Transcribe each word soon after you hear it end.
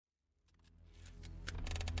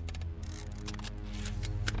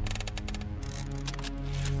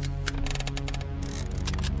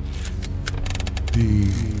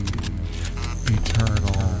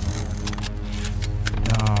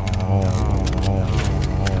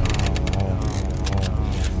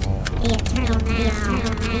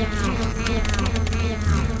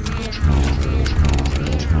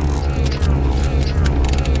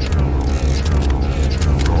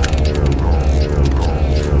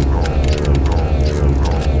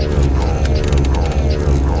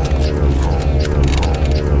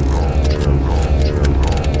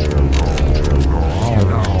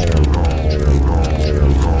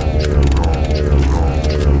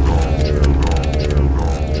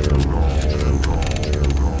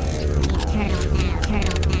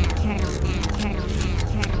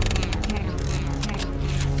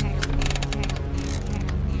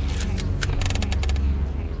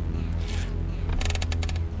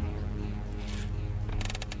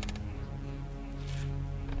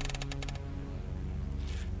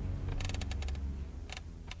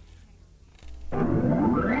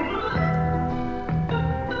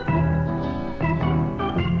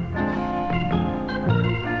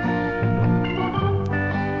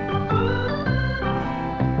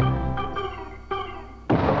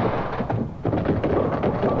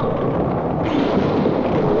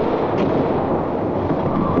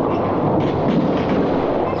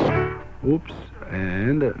Oops,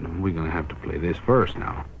 and we're going to have to play this first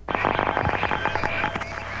now.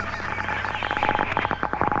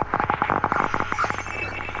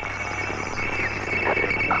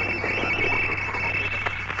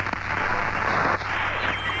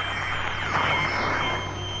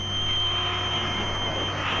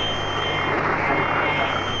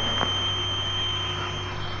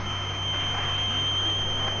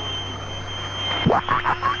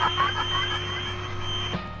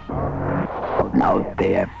 Now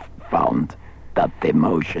they have found that the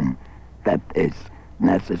motion that is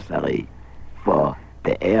necessary for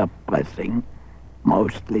the air pressing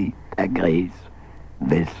mostly agrees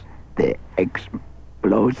with the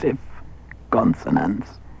explosive consonants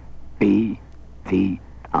B, T,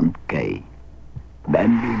 and K.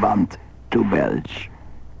 When we want to belch,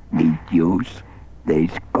 we use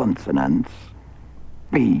these consonants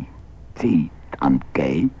B, T, and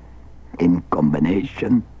K in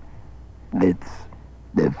combination with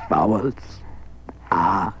the vowels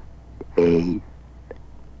A, E,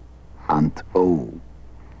 and O.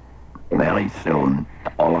 Very soon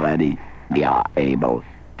already we are able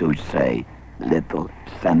to say little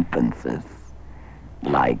sentences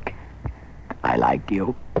like, I like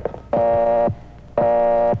you.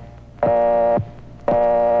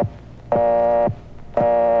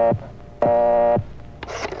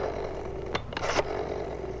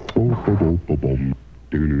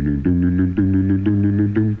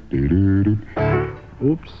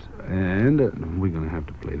 Oops, and we're going to have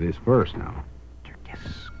to play this first now.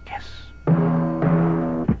 Guess.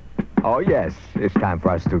 Oh, yes, it's time for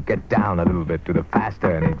us to get down a little bit to the faster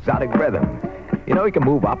and exotic rhythm. You know, we can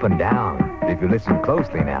move up and down. If you listen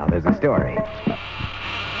closely now, there's a story.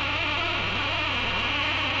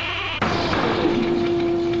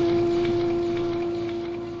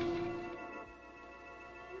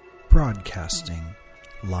 Broadcasting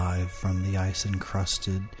live from the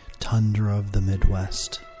ice-encrusted tundra of the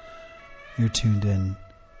Midwest. You're tuned in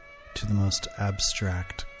to the most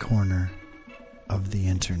abstract corner of the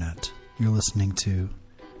internet. You're listening to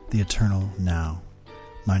The Eternal Now.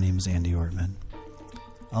 My name is Andy Ortman.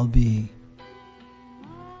 I'll be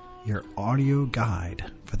your audio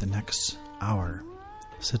guide for the next hour.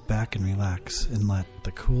 Sit back and relax and let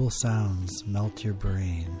the cool sounds melt your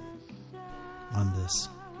brain on this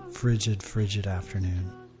frigid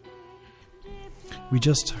afternoon. We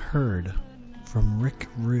just heard from Rick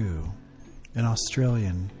Rue, an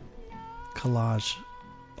Australian collage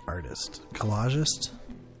artist. Collagist?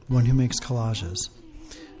 One who makes collages.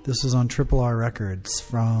 This was on Triple R Records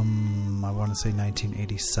from, I want to say,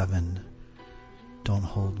 1987. Don't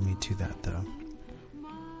hold me to that, though.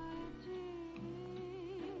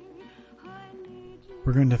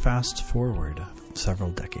 We're going to fast forward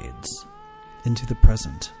several decades into the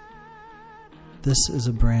present. This is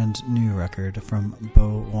a brand new record from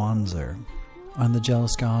Bo Wanzer on the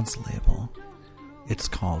Jealous Gods label. It's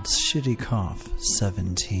called Shitty Cough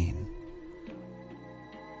 17.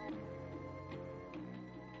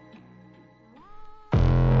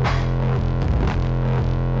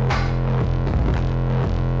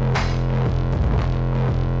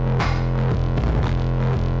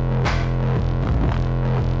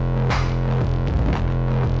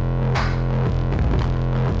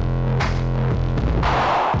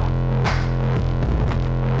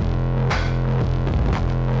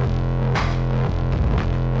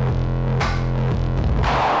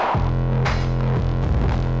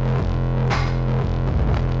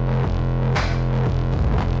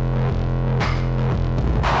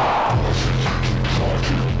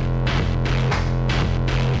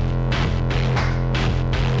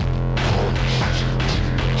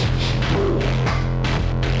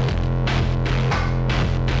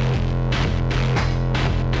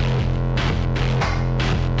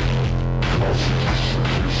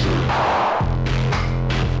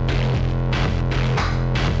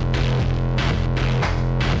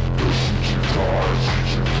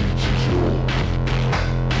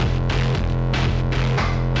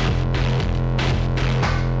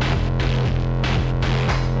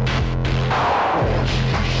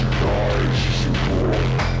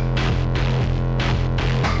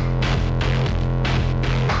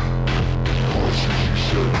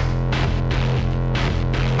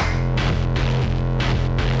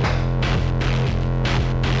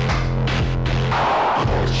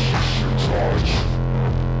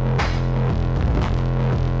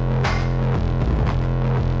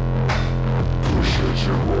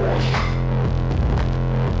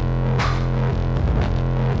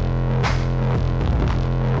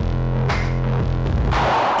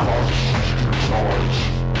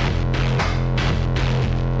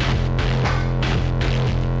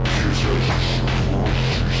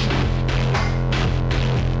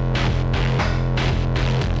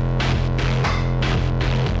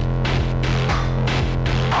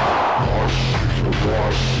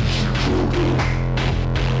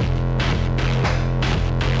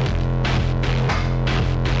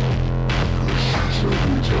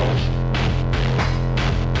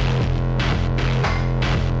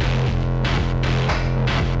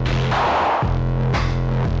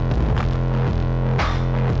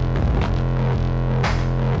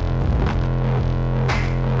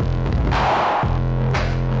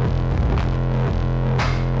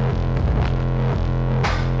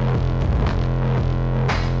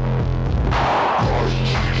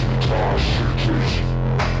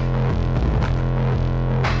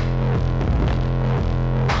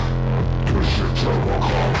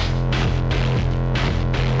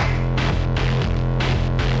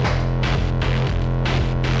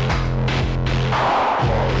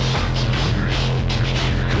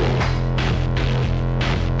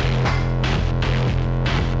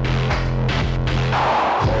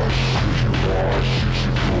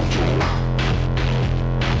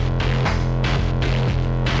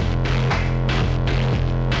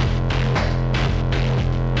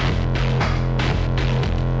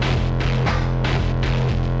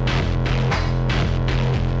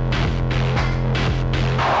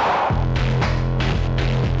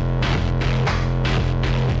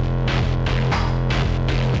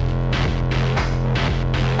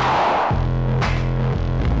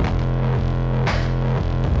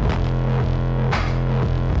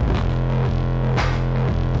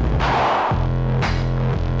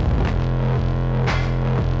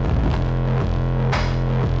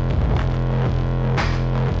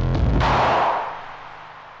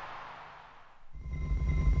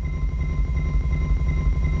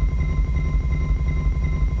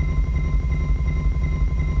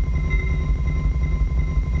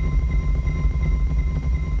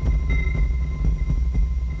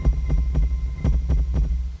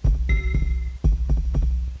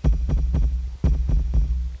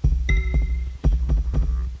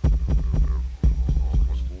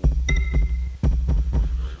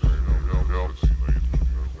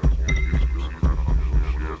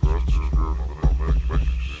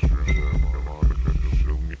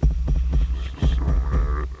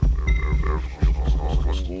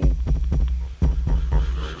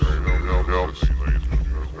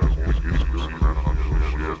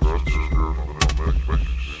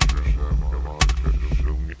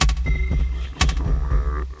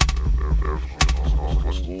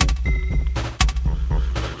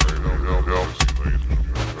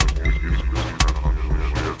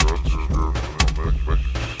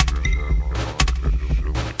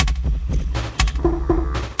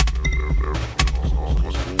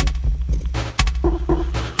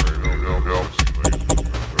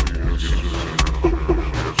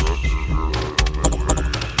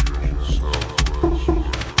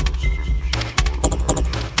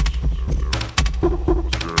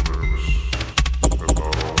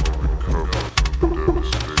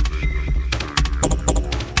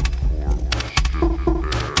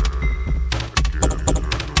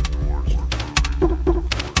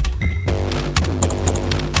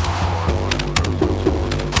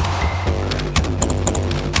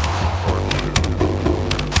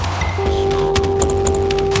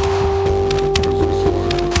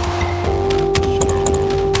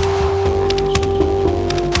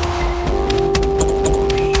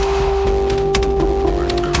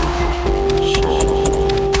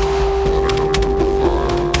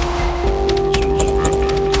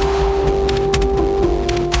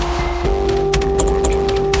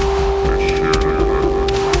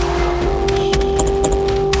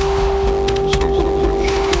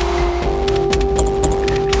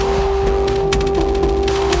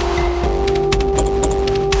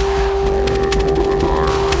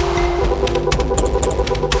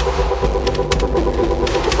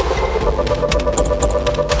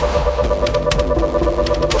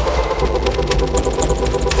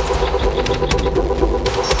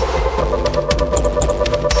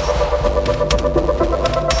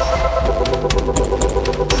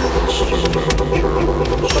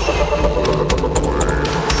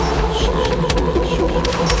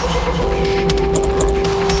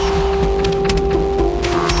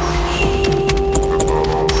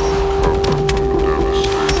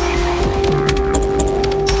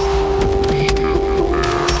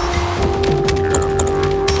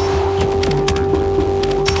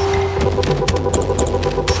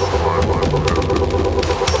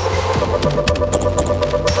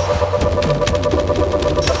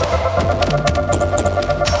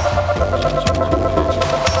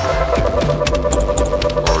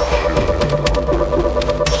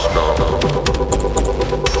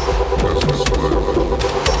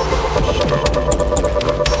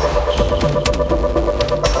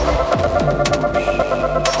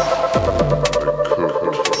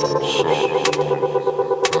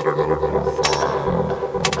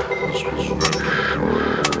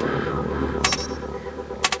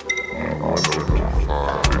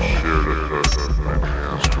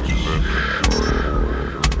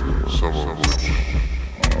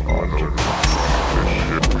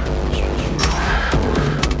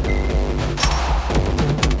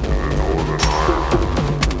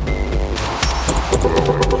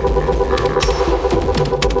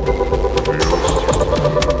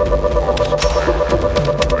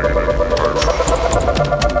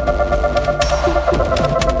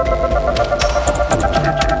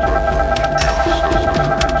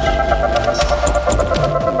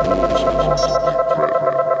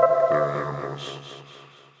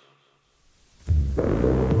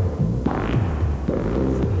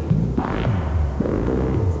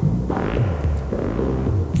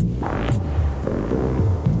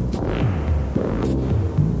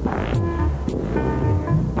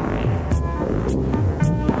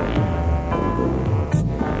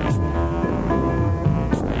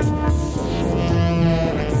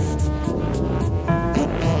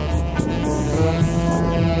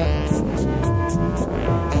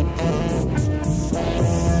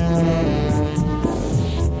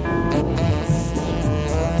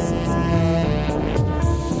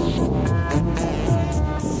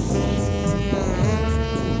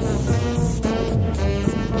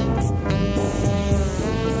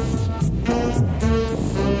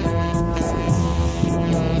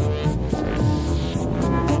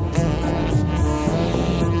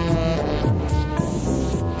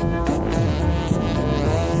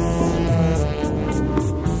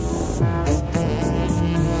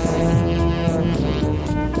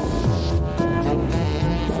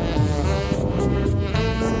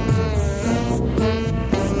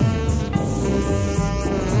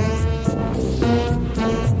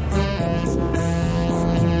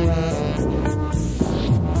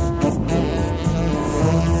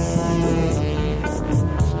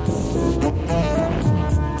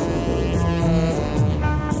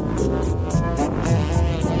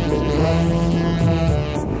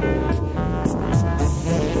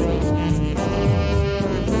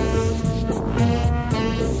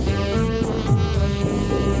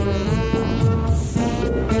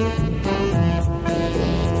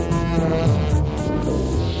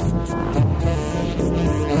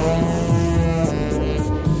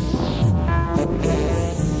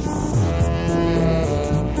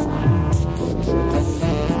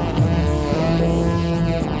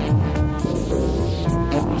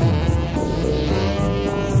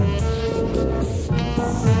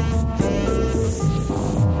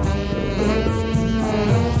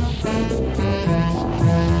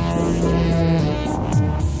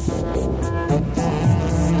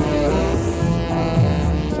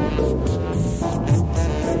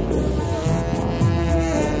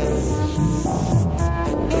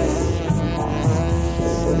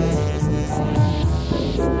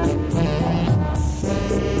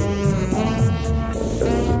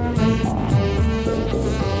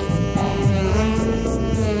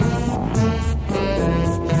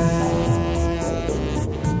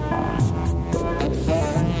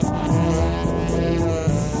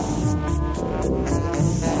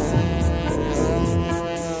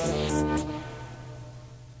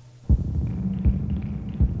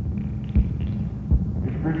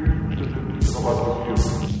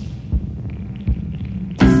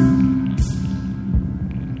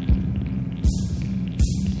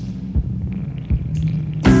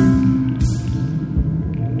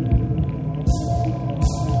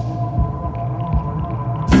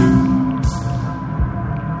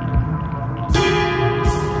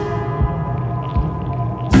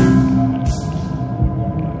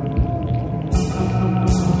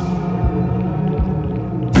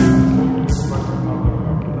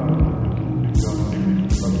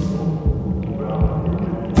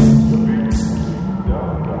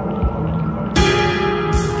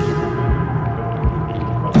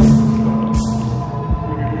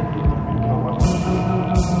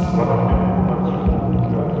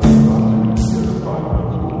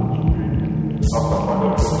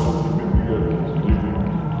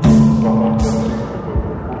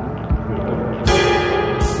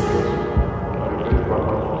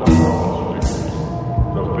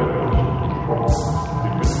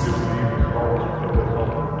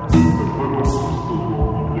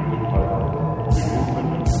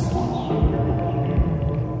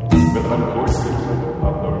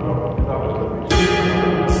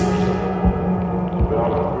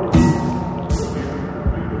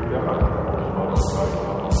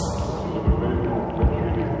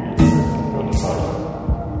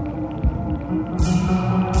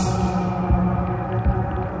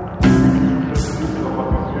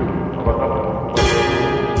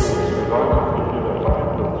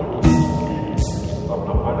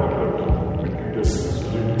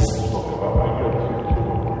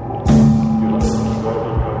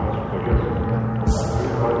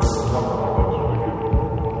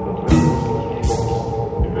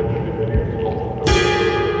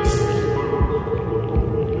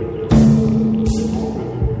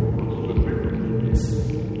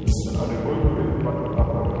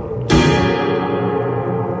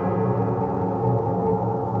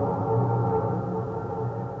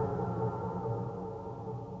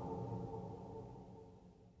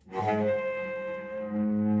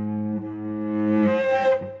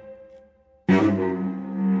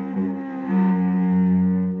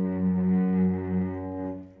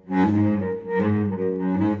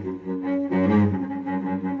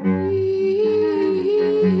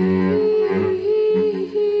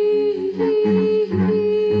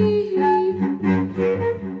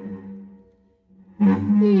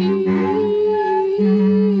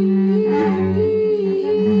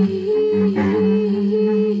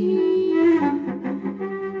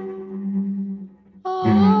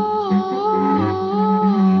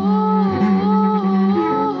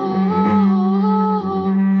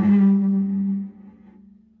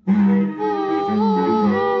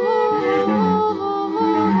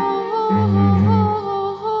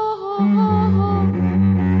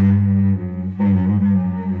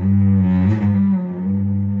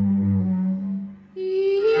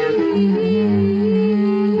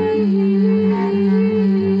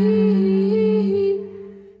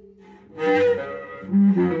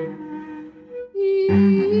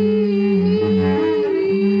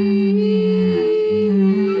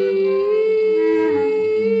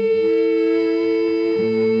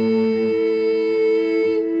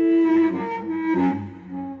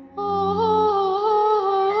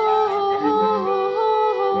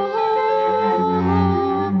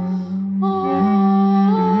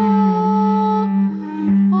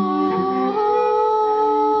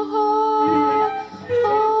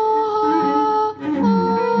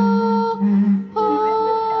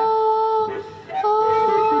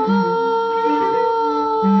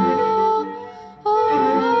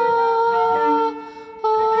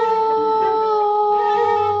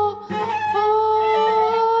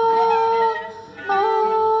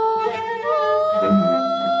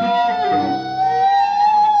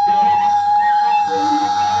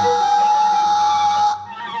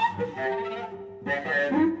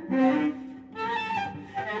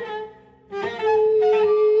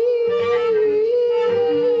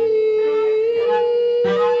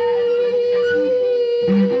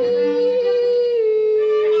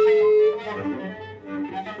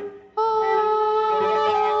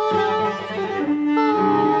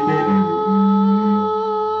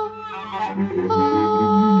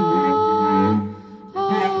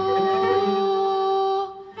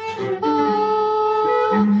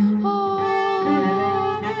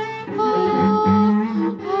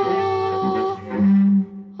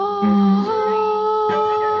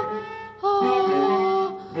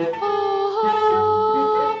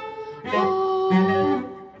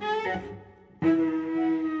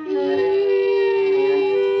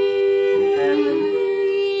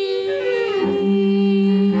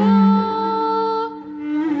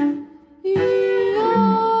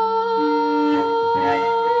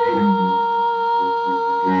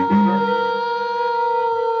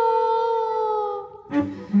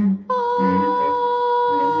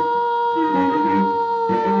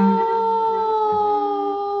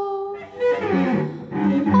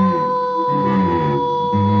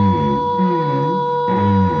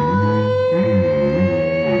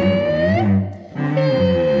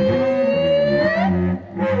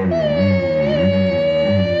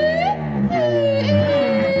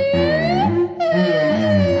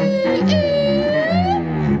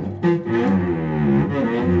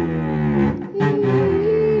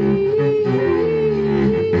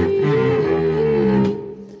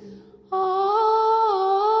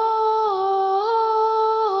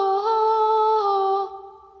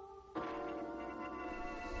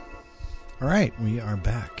 All right, we are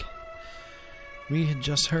back. We had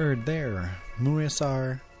just heard there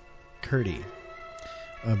Muyassar Kurdi,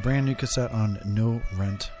 a brand new cassette on No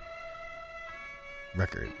Rent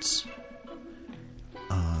Records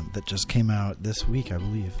that just came out this week, I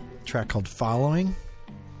believe. A track called Following,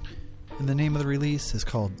 and the name of the release is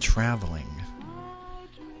called Traveling.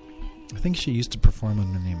 I think she used to perform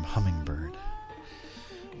under the name Hummingbird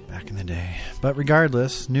back in the day. But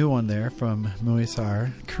regardless, new one there from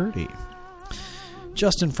Muyassar Kurdi.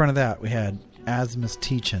 Just in front of that, we had Asmus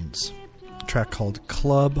Tietjens, a track called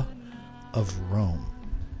Club of Rome.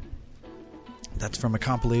 That's from a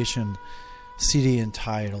compilation CD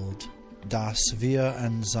entitled Das Wir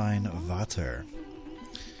und sein Vater.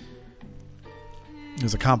 It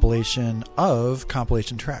was a compilation of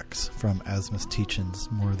compilation tracks from Asmus Tietjens,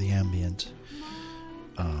 more of the ambient,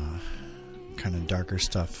 kind of darker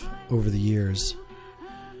stuff over the years.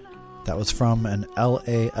 That was from an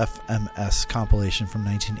LAFMS compilation from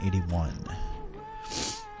 1981.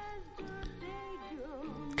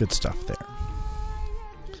 Good stuff there.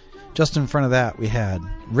 Just in front of that, we had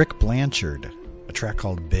Rick Blanchard, a track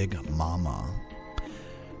called Big Mama.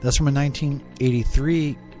 That's from a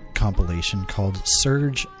 1983 compilation called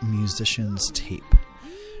Surge Musicians Tape,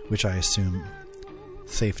 which I assume,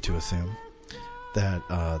 safe to assume, that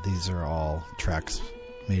these are all tracks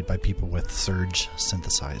made by people with Surge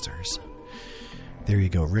synthesizers. There you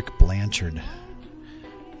go, Rick Blanchard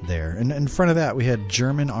there. And in front of that, we had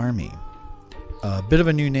German Army. A bit of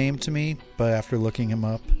a new name to me, but after looking him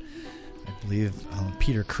up, I believe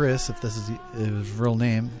Peter Criss, if this is his real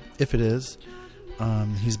name, if it is,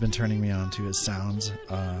 he's been turning me on to his sounds.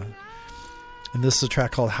 And this is a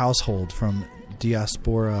track called Household from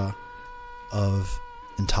Diaspora of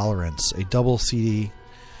Intolerance, a double CD,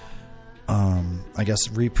 I guess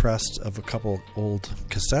repressed of a couple old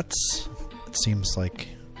cassettes. It seems like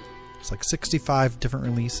it's like 65 different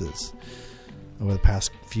releases over the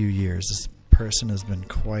past few years. This person has been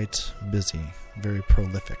quite busy, very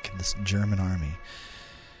prolific, this German army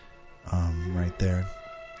right there.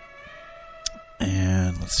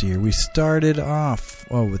 And let's see here. We started off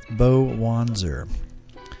with Bo Wanzer,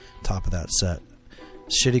 top of that set.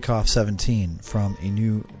 Shittycoff 17 from a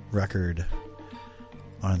new record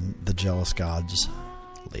on the Jealous Gods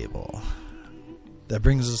label. That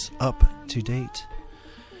brings us up to date.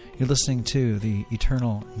 You're listening to The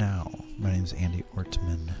Eternal Now. My name's Andy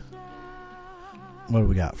Ortman. What do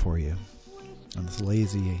we got for you on this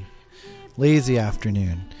lazy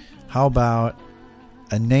afternoon? How about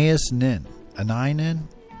Anais Nin? Anai Nin?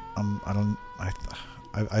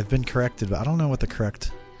 I've been corrected, but I don't know what the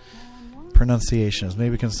correct pronunciation is.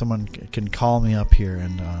 Maybe someone can call me up here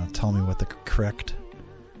and tell me what the correct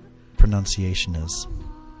pronunciation is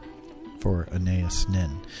for Anais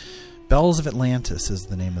Nin. Bells of Atlantis is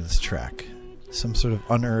the name of this track. Some sort of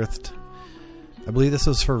unearthed, I believe this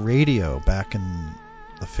was for radio back in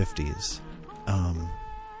the 50s,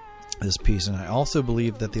 this piece. And I also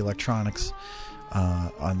believe that the electronics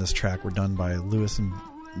on this track were done by Lewis and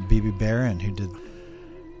B.B. Barron, who did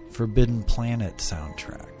Forbidden Planet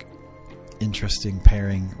soundtrack. Interesting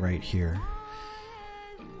pairing right here.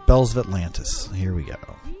 Bells of Atlantis. Here we go.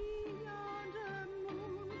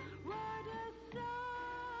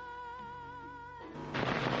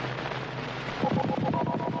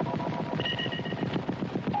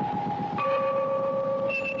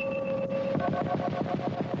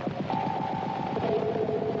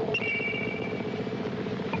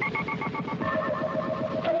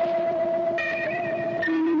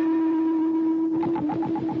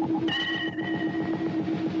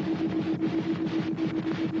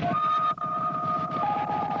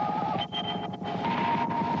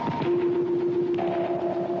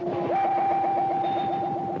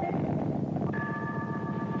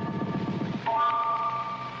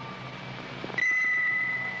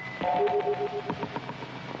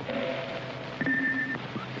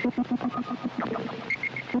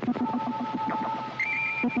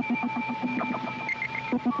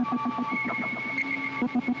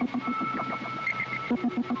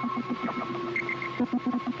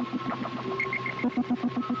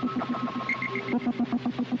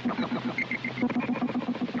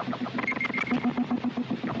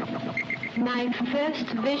 My first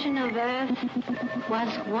vision of earth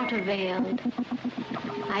was water-veiled.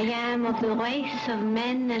 I am of the race of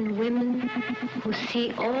men and women who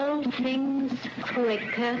see all things through a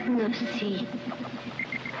curtain of sea.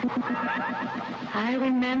 I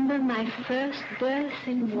remember my first birth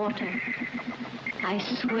in water. I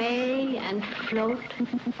sway and float,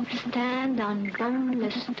 stand on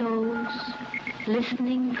boneless toes,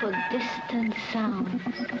 listening for distant sounds.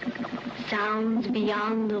 Sounds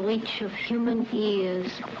beyond the reach of human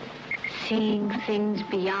ears, seeing things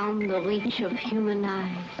beyond the reach of human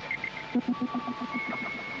eyes.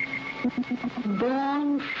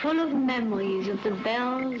 Born full of memories of the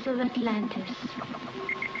bells of Atlantis,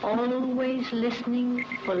 always listening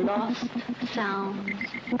for lost sounds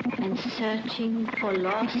and searching for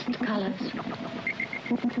lost colors.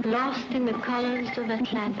 Lost in the colors of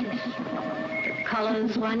Atlantis, the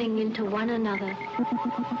colors running into one another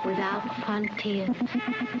without frontiers.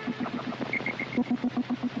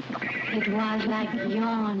 It was like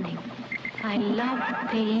yawning. I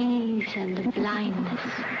loved the ease and the blindness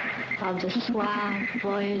of the suave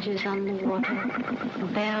voyages on the water,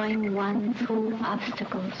 bearing one through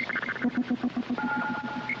obstacles.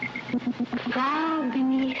 Far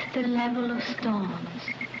beneath the level of storms,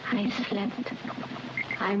 I slept.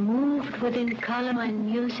 I moved within color and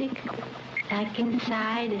music like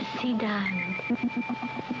inside a sea diamond.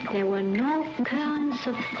 There were no currents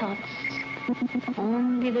of thoughts,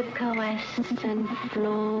 only the caress and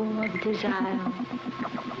flow of desire.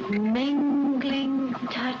 Mingling,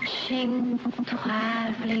 touching,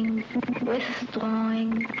 traveling,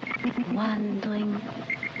 withdrawing, wandering,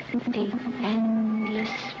 the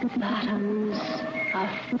endless bottoms of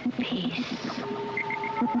peace.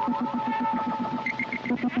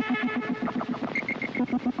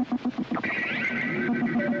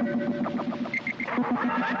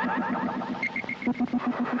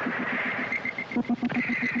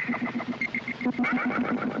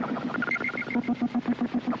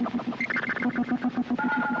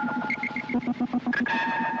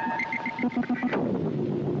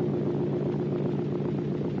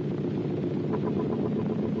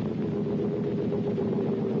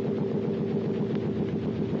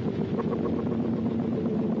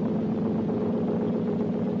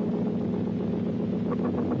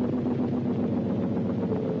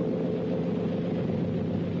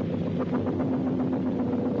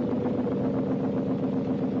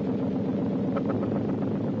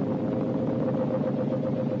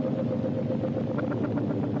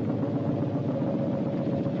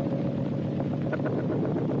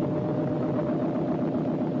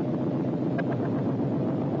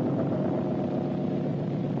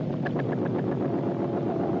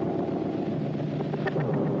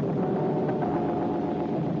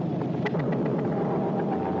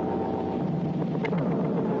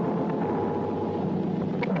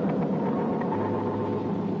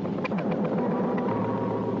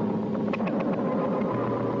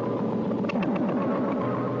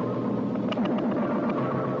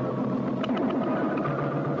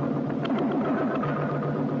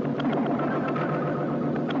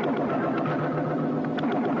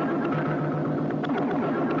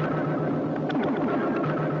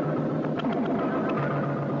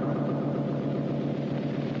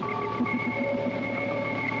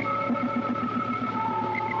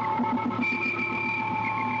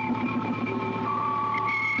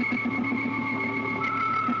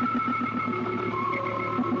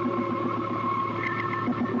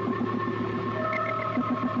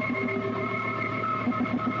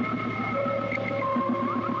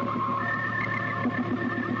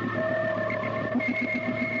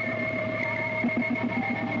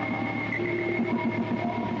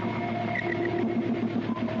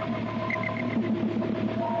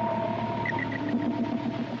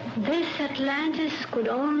 Atlantis could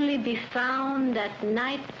only be found at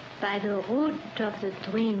night by the root of the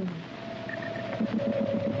dream.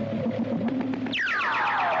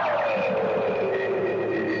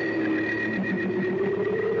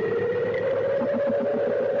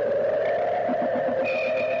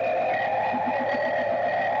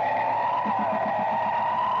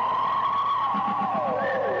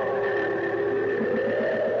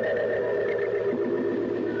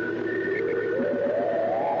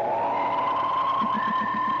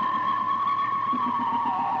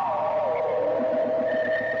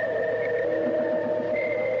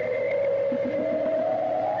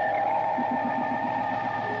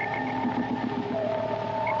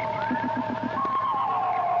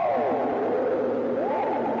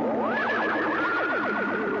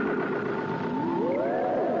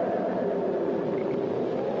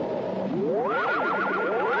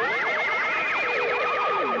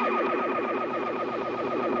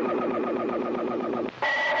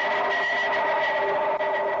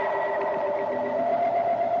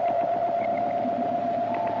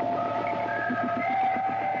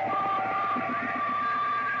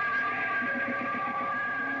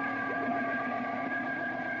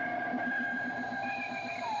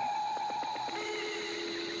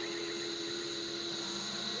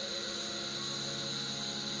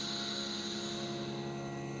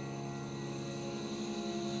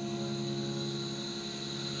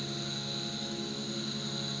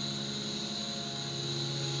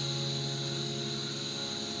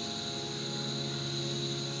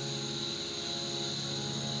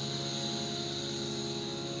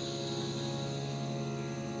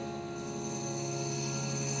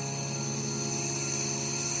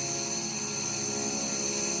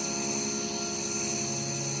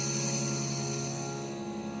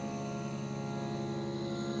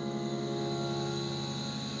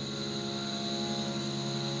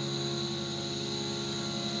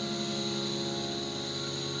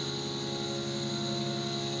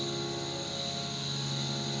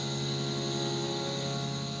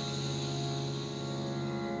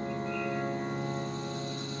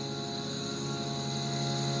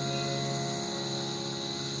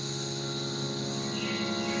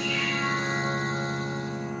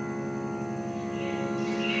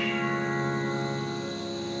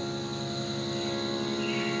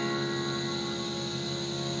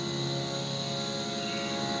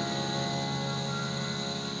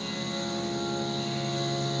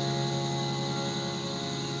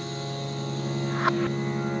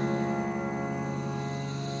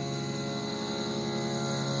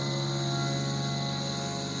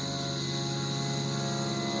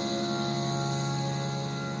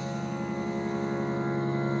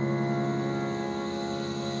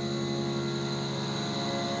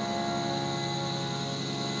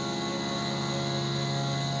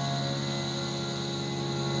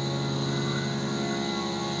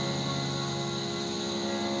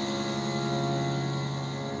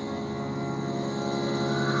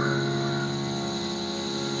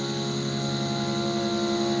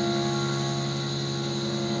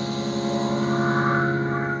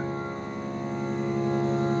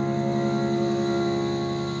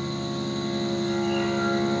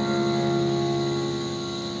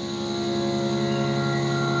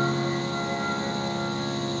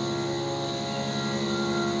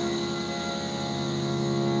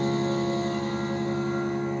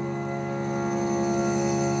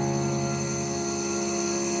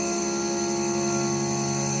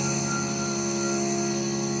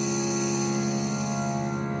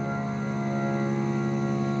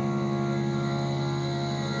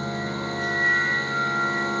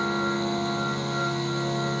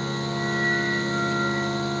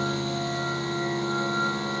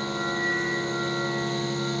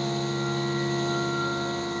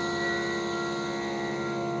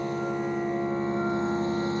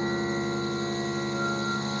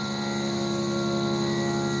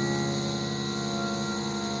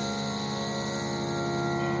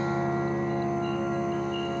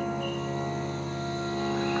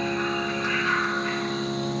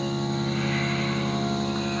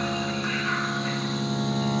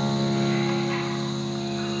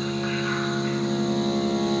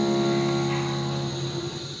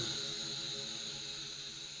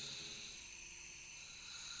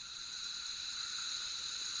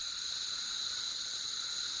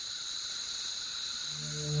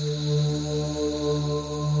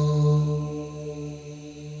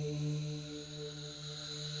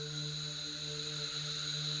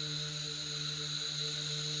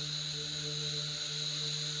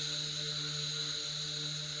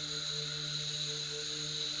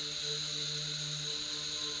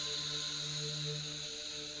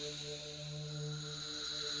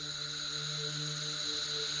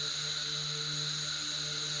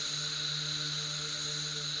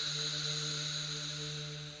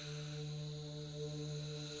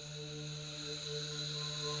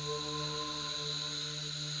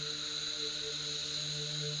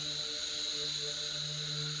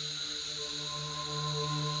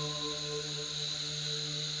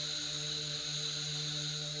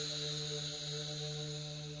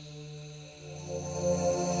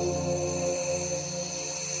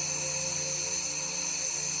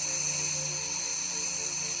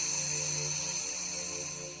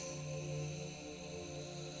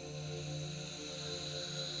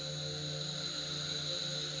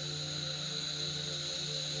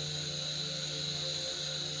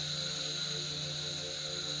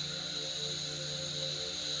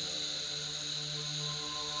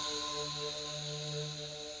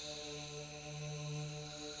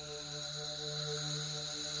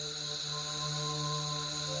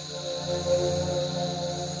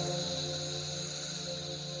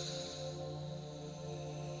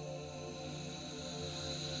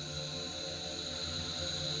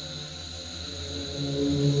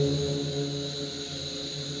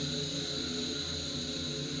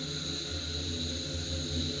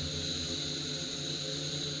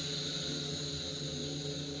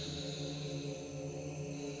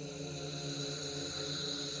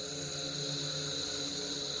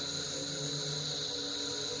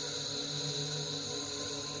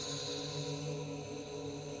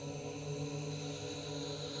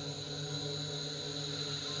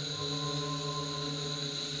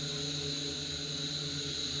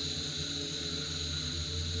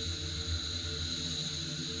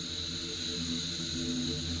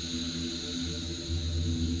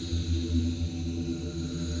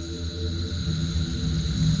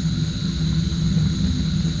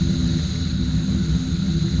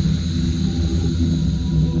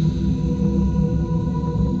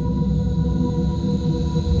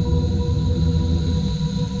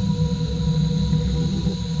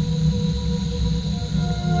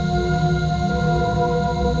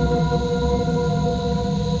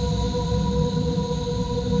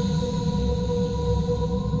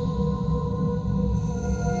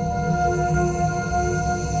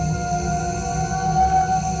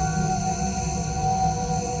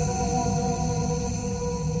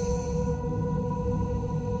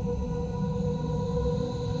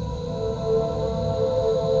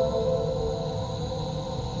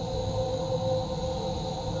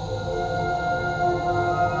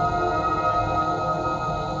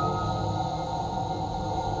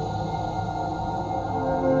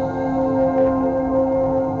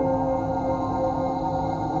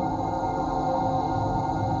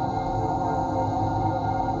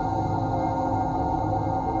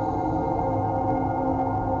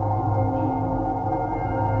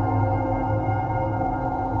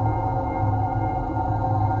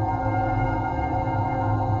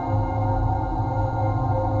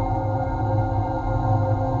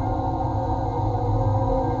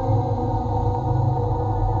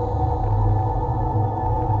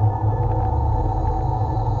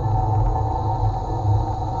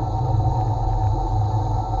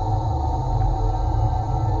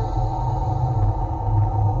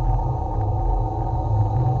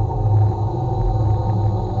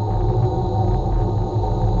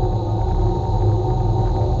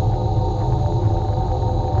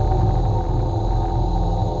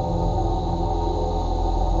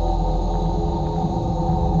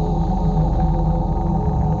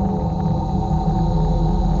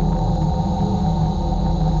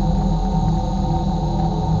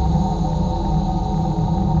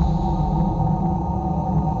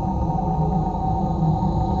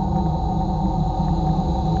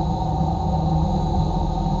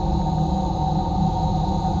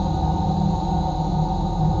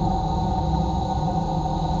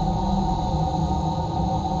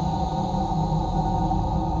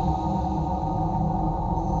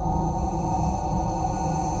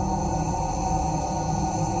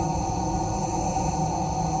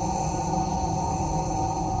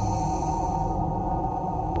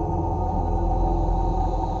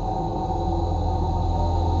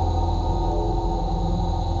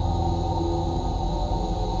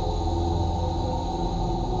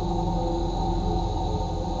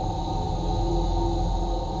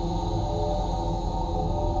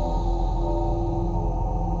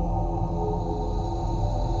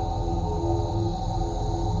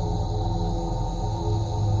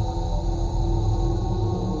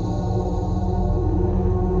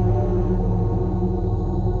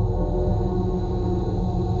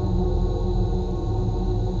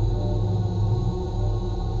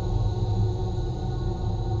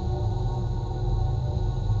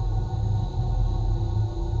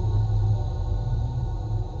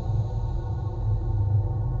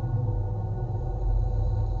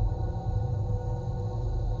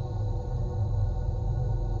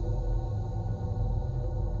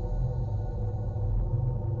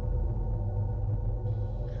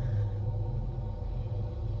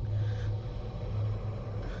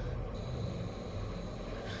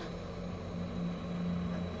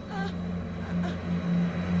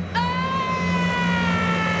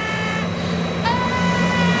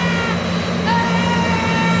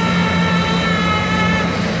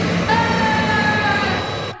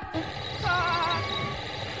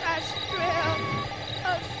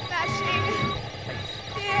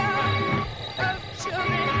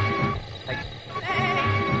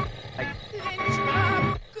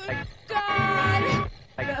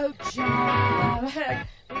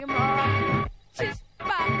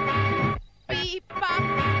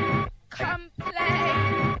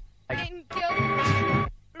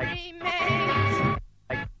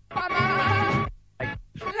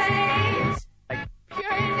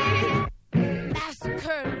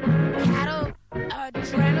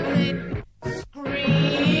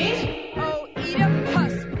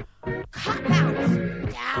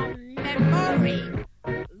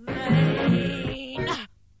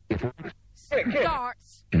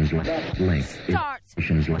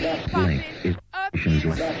 link is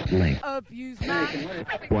link. Abuse my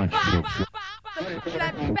Watch the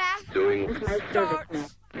bloodbath doing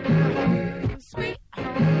starts. Sweet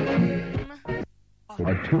home.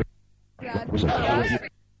 are two Blood.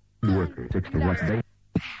 workers. It's the what they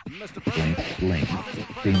link.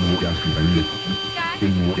 Being just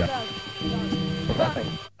being just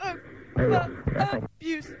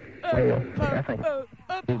Abuse.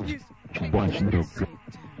 Abuse. watch the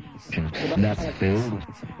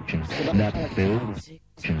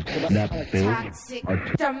that filled are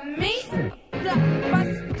two To me,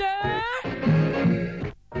 blockbuster.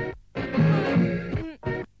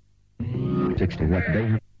 60 what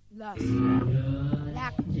they Lust.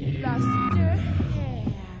 Lackluster.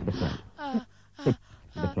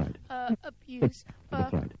 Abuse.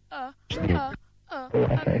 Abuse.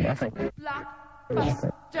 Blockbuster.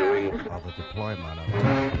 While the deployment of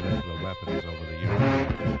nuclear weapons over the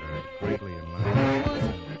United States are greatly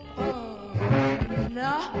enlarged.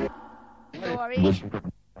 No. Glory.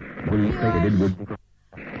 will you say it would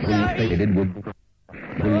will you say it would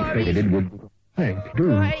will you say it would thank do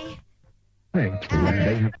Glory. thank do what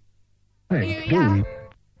they thank do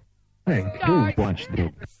thank do watch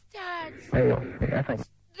the Starts. Starts.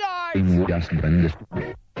 Starts. Being just been this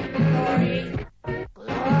Glory.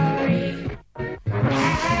 Glory.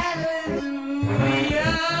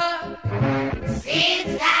 Hallelujah.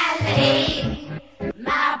 Since I laid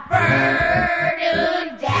my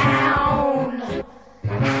burden down,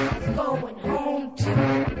 I was going home to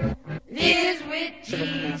live with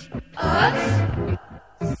Jesus.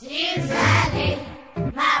 Since I laid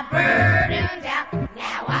my burden down,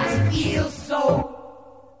 now I feel so.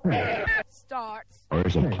 Starts.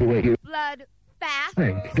 there's a two-way Blood bath.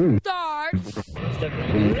 thank do Starts.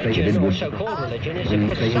 Religion, or so-called religion, is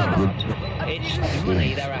a facade. It's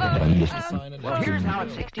money they're after. well here's how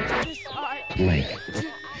it's 60 link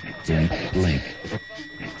link link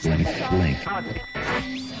link link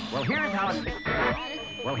Well, here's how it's...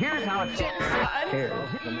 Well, here's how it's...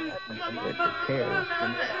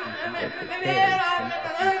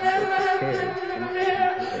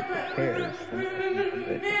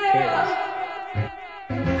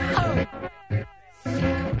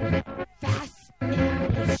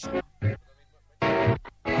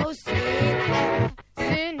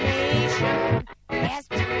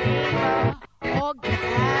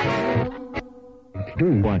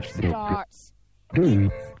 do watch the Starts. do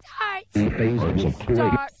Starts. phases of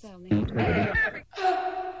two-way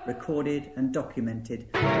Recorded and documented.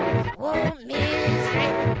 Woman's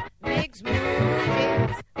makes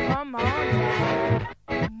movies. Come on now.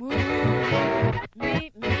 Moving.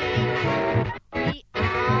 Meet me. We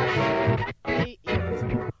are them.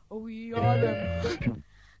 We are them.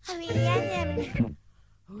 We are them.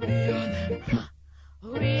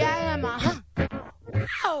 We are them.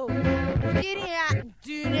 Wow. Getting out.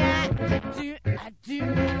 Do that. Do.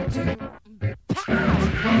 Pow.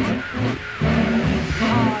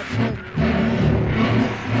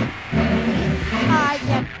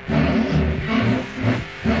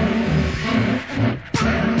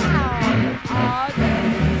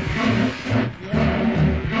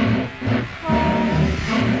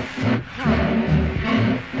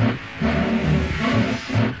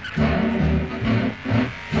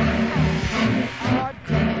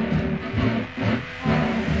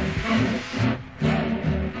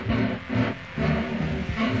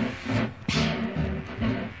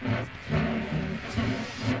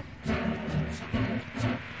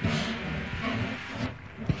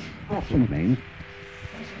 names.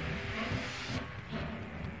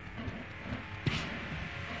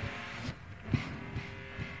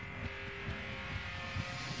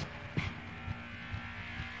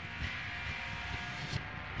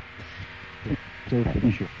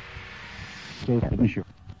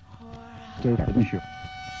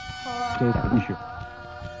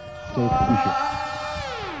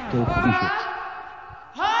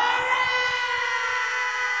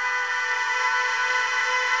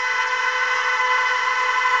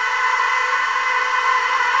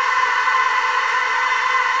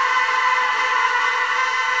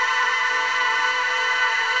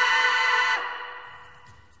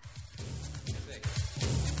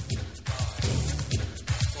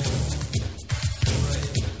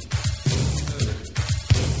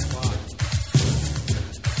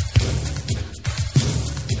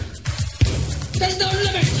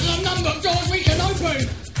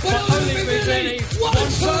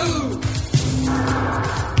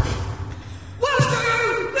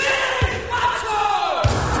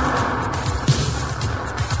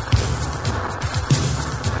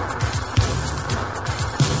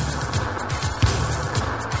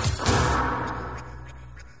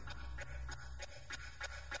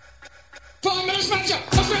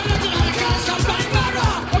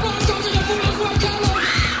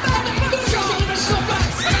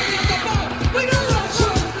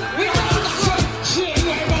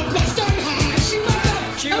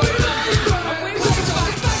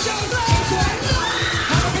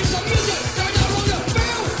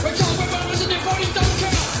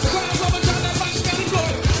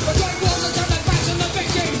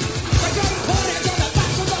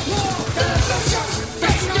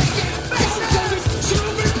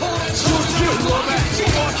 Super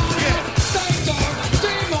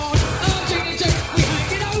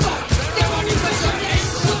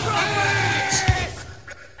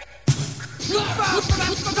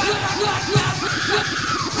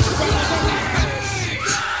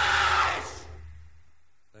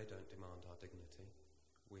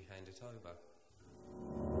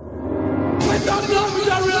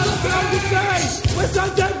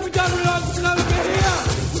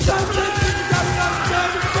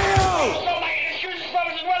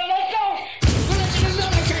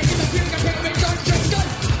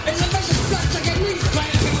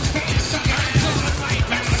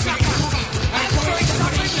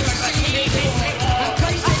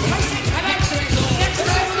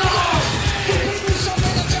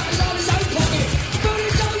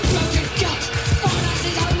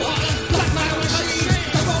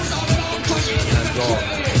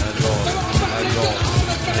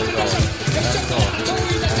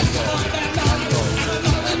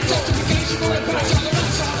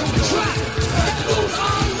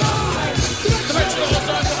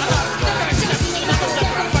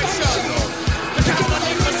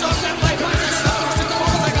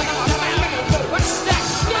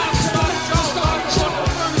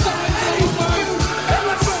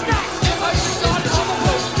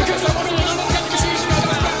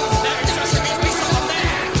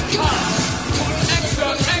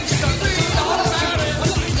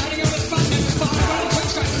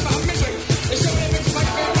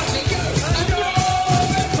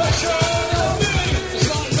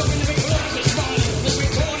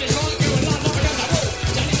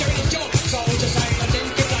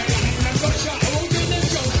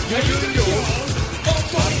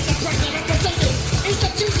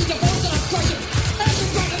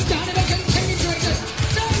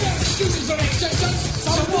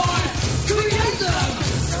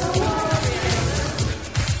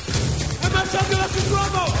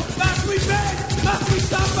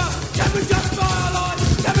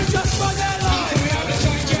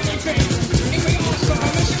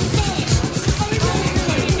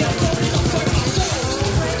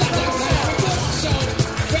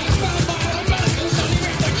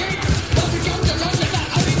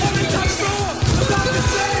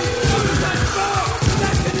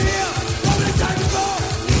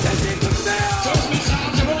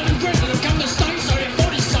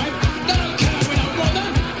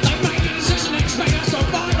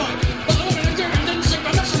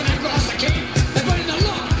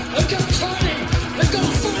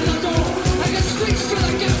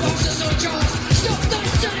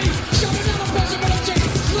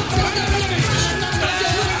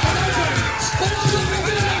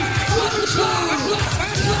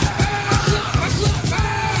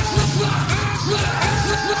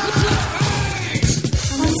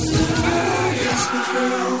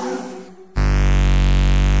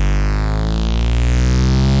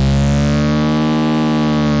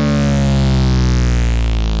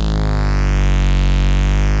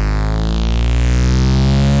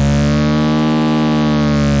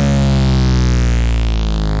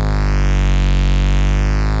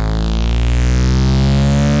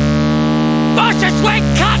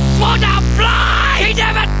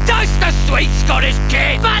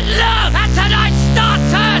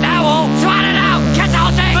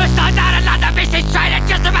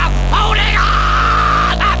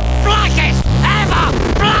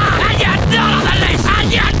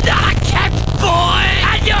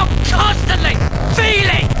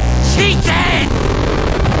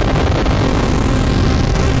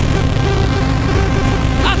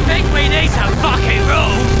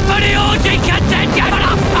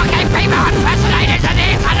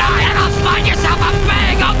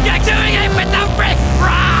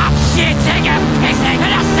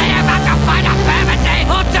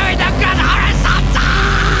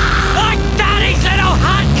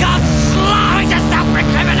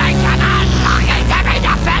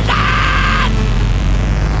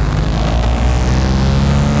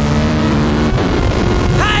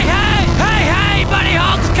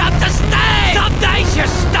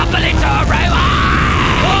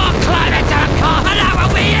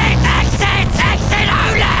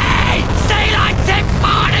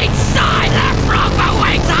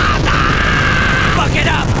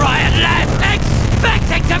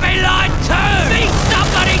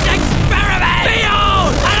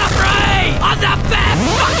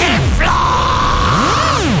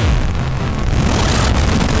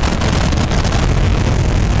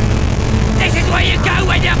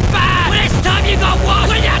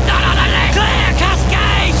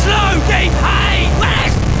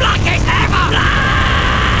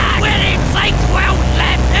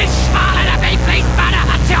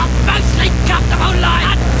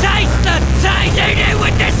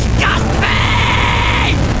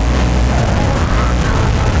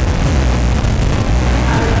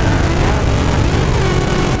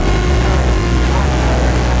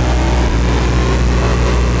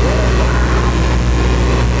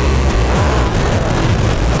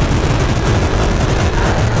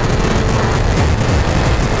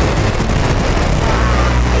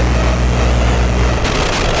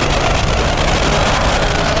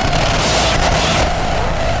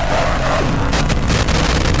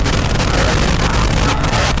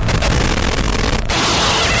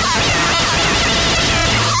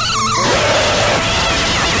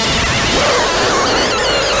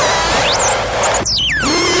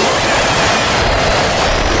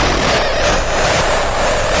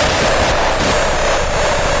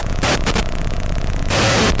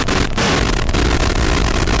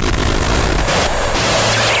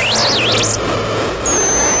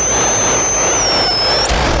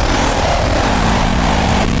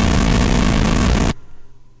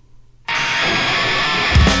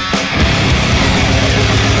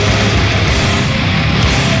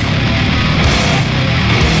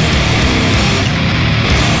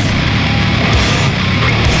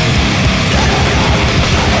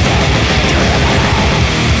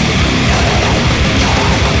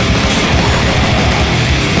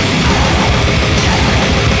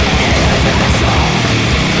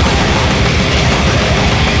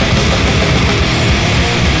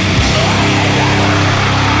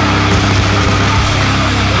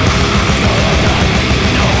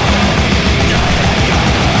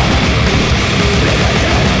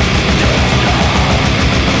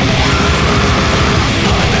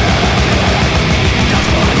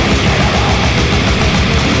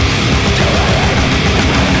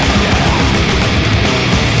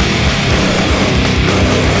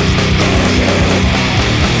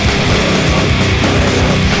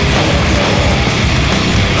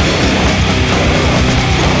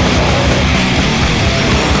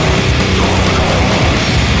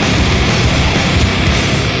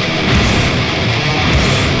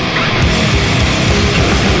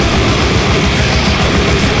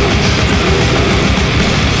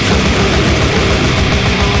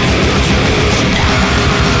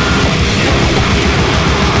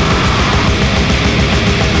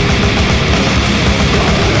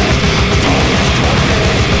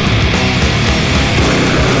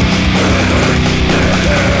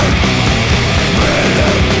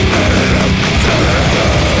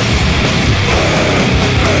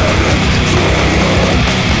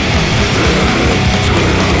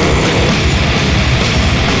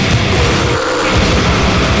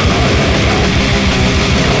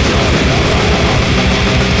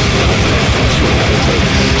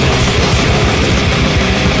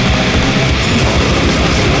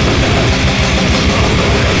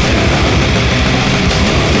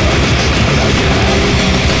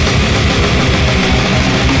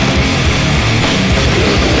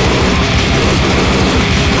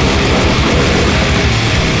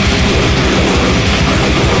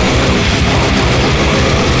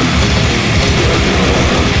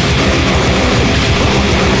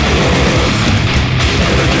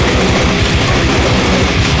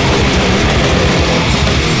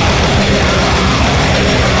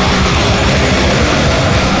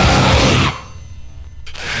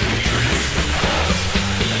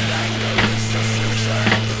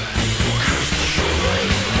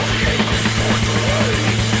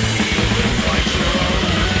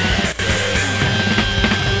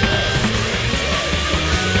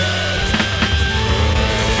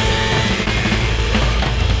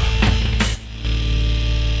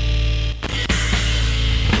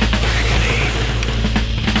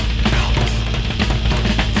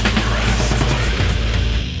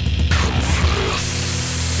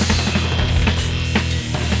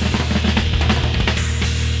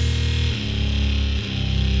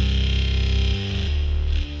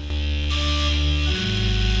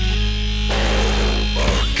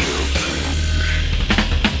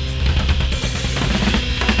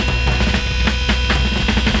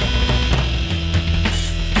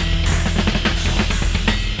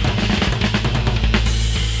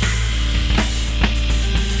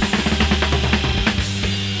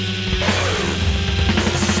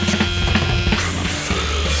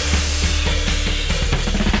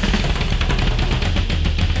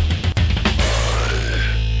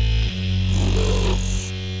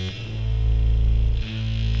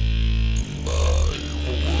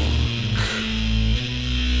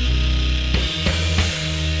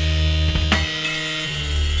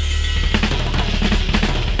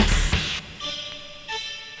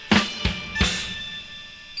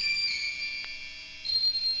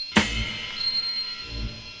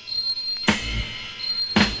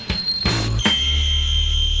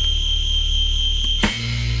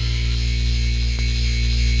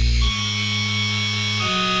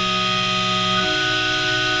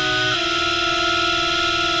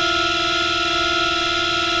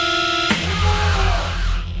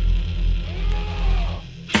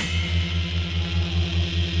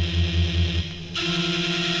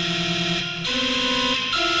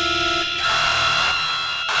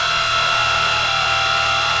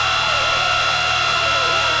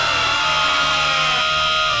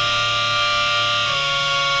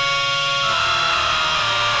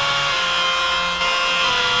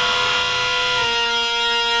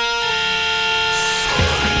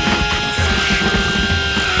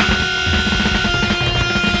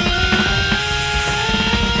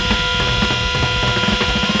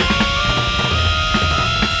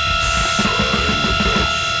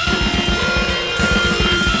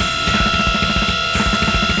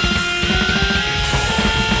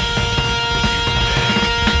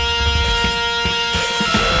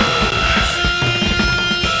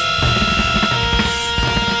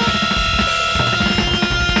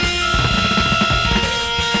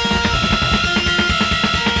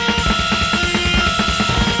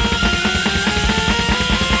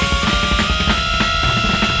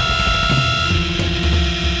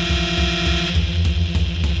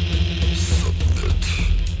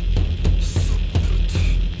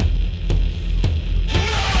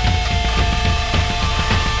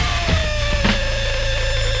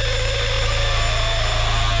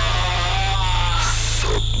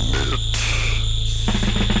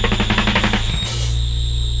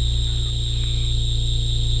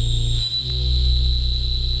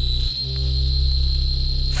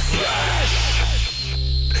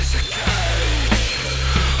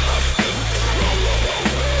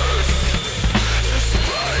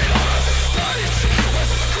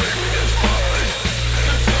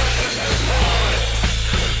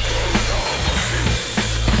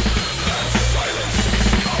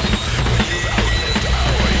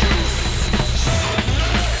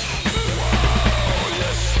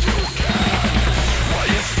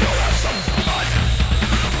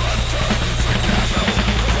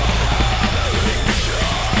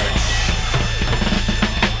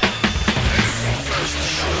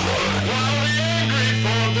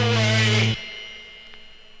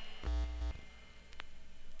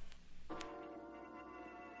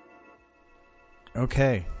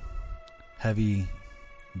Okay. Heavy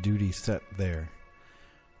duty set there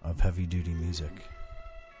of heavy duty music.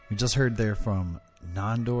 We just heard there from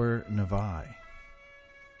Nandor Navai.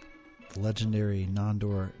 The legendary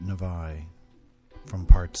Nandor Navai from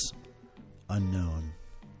Parts Unknown.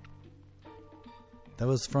 That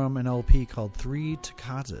was from an LP called Three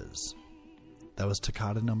Toccatas. That was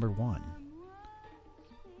Toccata number 1.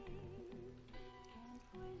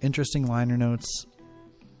 Interesting liner notes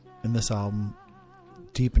in this album.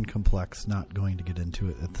 Deep and complex. Not going to get into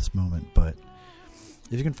it at this moment, but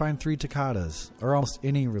if you can find Three Toccatas, or almost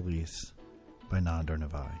any release by Nandor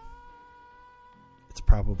Navai, it's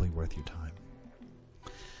probably worth your time.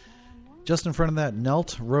 Just in front of that,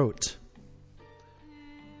 Nelt wrote.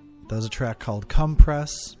 That was a track called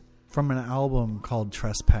Compress from an album called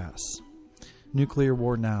Trespass. Nuclear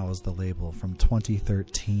War Now is the label from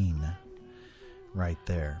 2013. Right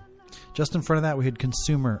there. Just in front of that, we had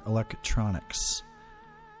Consumer Electronics.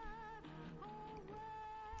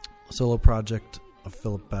 Solo project of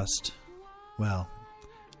Philip Best. Well,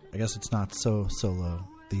 I guess it's not so solo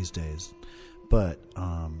these days, but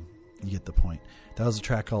you get the point. That was a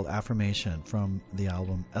track called Affirmation from the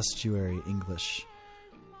album Estuary English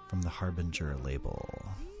from the Harbinger label.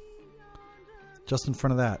 Just in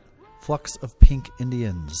front of that, Flux of Pink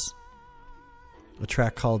Indians. A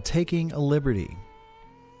track called Taking a Liberty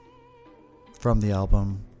from the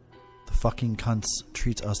album The Fucking Cunts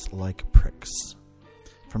Treat Us Like Pricks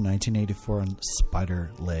from 1984 on Spider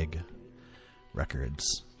Leg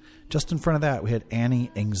Records. Just in front of that, we had Annie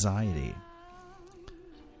Anxiety.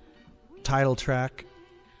 Title track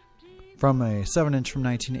from a 7-inch from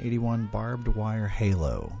 1981, Barbed Wire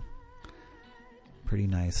Halo. Pretty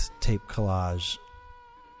nice tape collage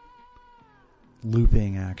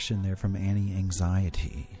looping action there from Annie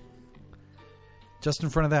Anxiety. Just in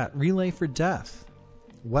front of that, Relay for Death,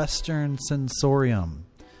 Western Sensorium,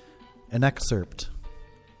 an excerpt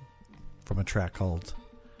from a track called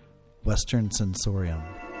Western Sensorium.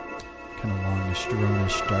 Kind of longish,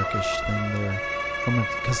 dronish, darkish thing there from a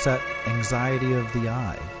cassette, Anxiety of the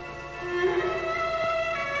Eye.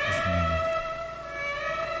 Is the name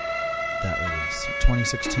of that release.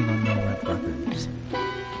 2016 on No Rent Records.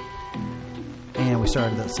 And we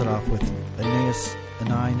started that set off with Aeneas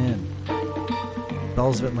Anine,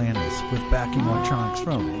 Bells of Atlantis, with backing electronics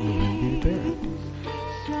from The Wind Beat Bear.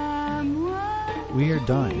 We are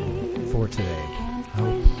done for today. I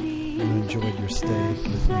hope you enjoyed your stay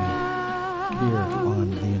with me here on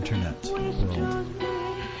the internet world.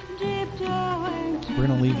 We're going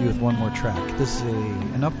to leave you with one more track. This is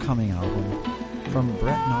an upcoming album from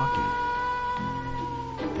Brett Nocky.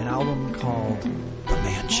 An album called The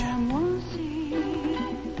Mansion.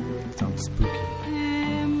 Sounds spooky.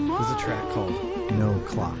 There's a track called No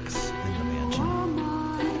Clocks in the Mansion.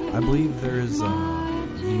 I believe there's a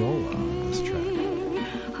viola on this track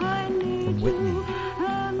from Whitney of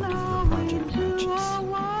the project Matches, if I'm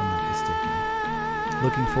not mistaken.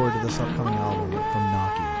 Looking forward to this upcoming album from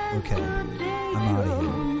Nocky. Okay, I'm out of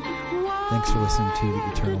here. Thanks for listening to The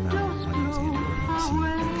Eternal Now. My name is Andy Woodman. See you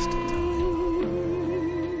next time.